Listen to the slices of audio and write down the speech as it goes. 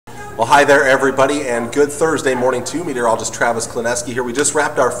Well, hi there, everybody, and good Thursday morning to meteorologist Travis Klineski here. We just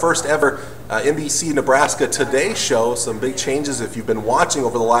wrapped our first ever NBC Nebraska Today show. Some big changes. If you've been watching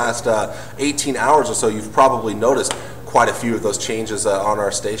over the last 18 hours or so, you've probably noticed quite a few of those changes on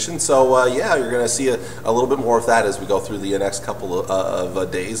our station. So yeah, you're going to see a little bit more of that as we go through the next couple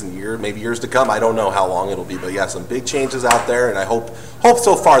of days and maybe years to come. I don't know how long it'll be, but yeah, some big changes out there, and I hope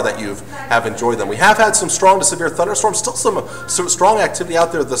so far that you have enjoyed them. We have had some strong to severe thunderstorms, still some strong activity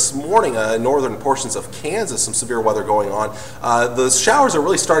out there this morning in northern portions of Kansas, some severe weather going on. The showers are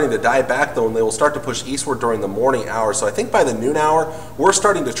really starting to die back though, and they will start to push eastward during the morning hours. So I think by the noon hour, we're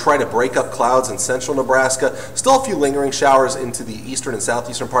starting to try to break up clouds in central Nebraska. Still a few lingering showers into the eastern and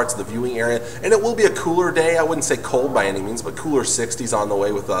southeastern parts of the viewing area, and it will be a cooler day. I wouldn't say cold by any means, but cooler 60s on the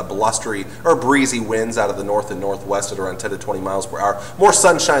way with blustery or breezy winds out of the north and northwest at around 10 to 20 miles per hour. More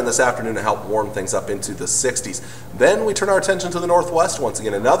sunshine this afternoon to help warm things up into the 60s. Then we turn our attention to the northwest once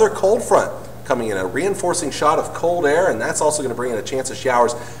again. Another cold front coming in, a reinforcing shot of cold air, and that's also going to bring in a chance of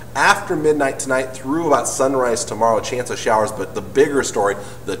showers after midnight tonight through about sunrise tomorrow. A chance of showers, but the bigger story,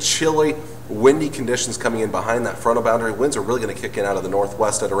 the chilly, windy conditions coming in behind that frontal boundary. Winds are really going to kick in out of the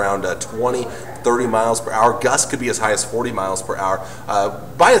northwest at around 20, 30 miles per hour. Gusts could be as high as 40 miles per hour.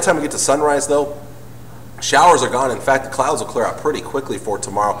 By the time we get to sunrise, though, showers are gone. In fact, the clouds will clear out pretty quickly for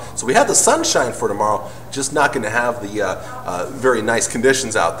tomorrow. So we have the sunshine for tomorrow, just not going to have the very nice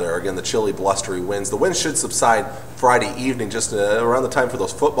conditions out there. Again, the chilly, blustery winds. The winds should subside Friday evening, just around the time for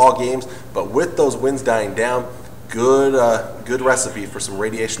those football games. But with those winds dying down, good recipe for some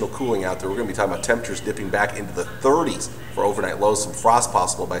radiational cooling out there. We're going to be talking about temperatures dipping back into the 30s for overnight lows, some frost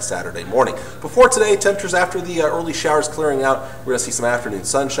possible by Saturday morning. Before today, temperatures after the early showers clearing out, we're going to see some afternoon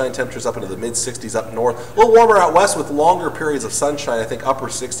sunshine, temperatures up into the mid-60s up north. A little warmer out west with longer periods of sunshine, I think upper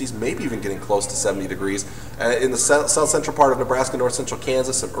 60s, maybe even getting close to 70 degrees. In the south-central part of Nebraska, north-central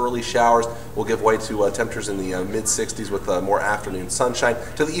Kansas, some early showers will give way to temperatures in the mid-60s with more afternoon sunshine.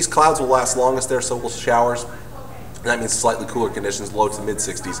 To the east, clouds will last longest there, so will showers. And that means slightly cooler conditions, low to the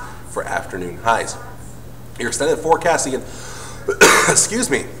mid-60s for afternoon highs. Your extended forecast again, excuse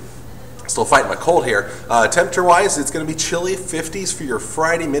me, still fighting my cold here. Temperature-wise, it's going to be chilly, 50s for your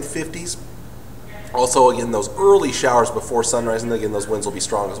Friday, mid-50s. Also, again, those early showers before sunrise, and again, those winds will be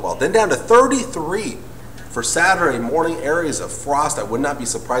strong as well. Then down to 33 for Saturday morning, areas of frost. I would not be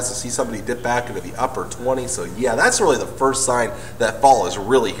surprised to see somebody dip back into the upper 20s. So yeah, that's really the first sign that fall is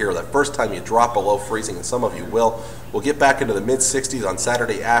really here. That first time you drop below freezing, and some of you will. We'll get back into the mid-60s on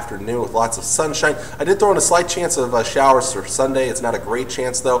Saturday afternoon with lots of sunshine. I did throw in a slight chance of showers for Sunday. It's not a great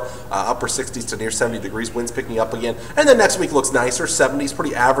chance though. Upper 60s to near 70 degrees, winds picking up again. And then next week looks nicer, 70s,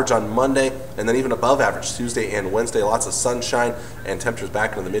 pretty average on Monday, and then even above average Tuesday and Wednesday. Lots of sunshine and temperatures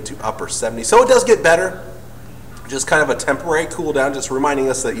back into the mid to upper 70s. So it does get better. Just kind of a temporary cool down, just reminding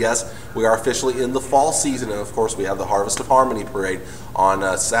us that yes, we are officially in the fall season, and of course we have the Harvest of Harmony parade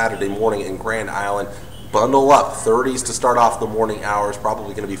on Saturday morning in Grand Island. Bundle up, 30s to start off the morning hours,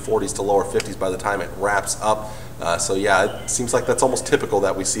 probably going to be 40s to lower 50s by the time it wraps up. So yeah, it seems like that's almost typical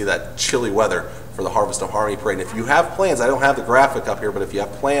that we see that chilly weather for the Harvest of Harmony parade. And if you have plans, I don't have the graphic up here, but if you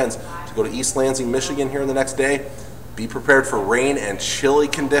have plans to go to East Lansing, Michigan here in the next day, be prepared for rain and chilly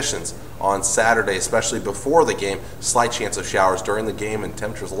conditions on Saturday, especially before the game. Slight chance of showers during the game, and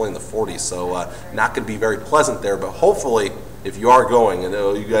temperatures only in the 40s, so not going to be very pleasant there. But hopefully, if you are going, and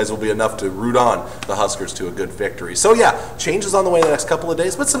you guys will be enough to root on the Huskers to a good victory. So yeah, changes on the way in the next couple of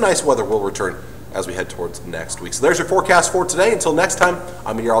days, but some nice weather will return as we head towards next week. So there's your forecast for today. Until next time,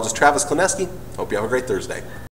 I'm meteorologist Travis Klineski. Hope you have a great Thursday.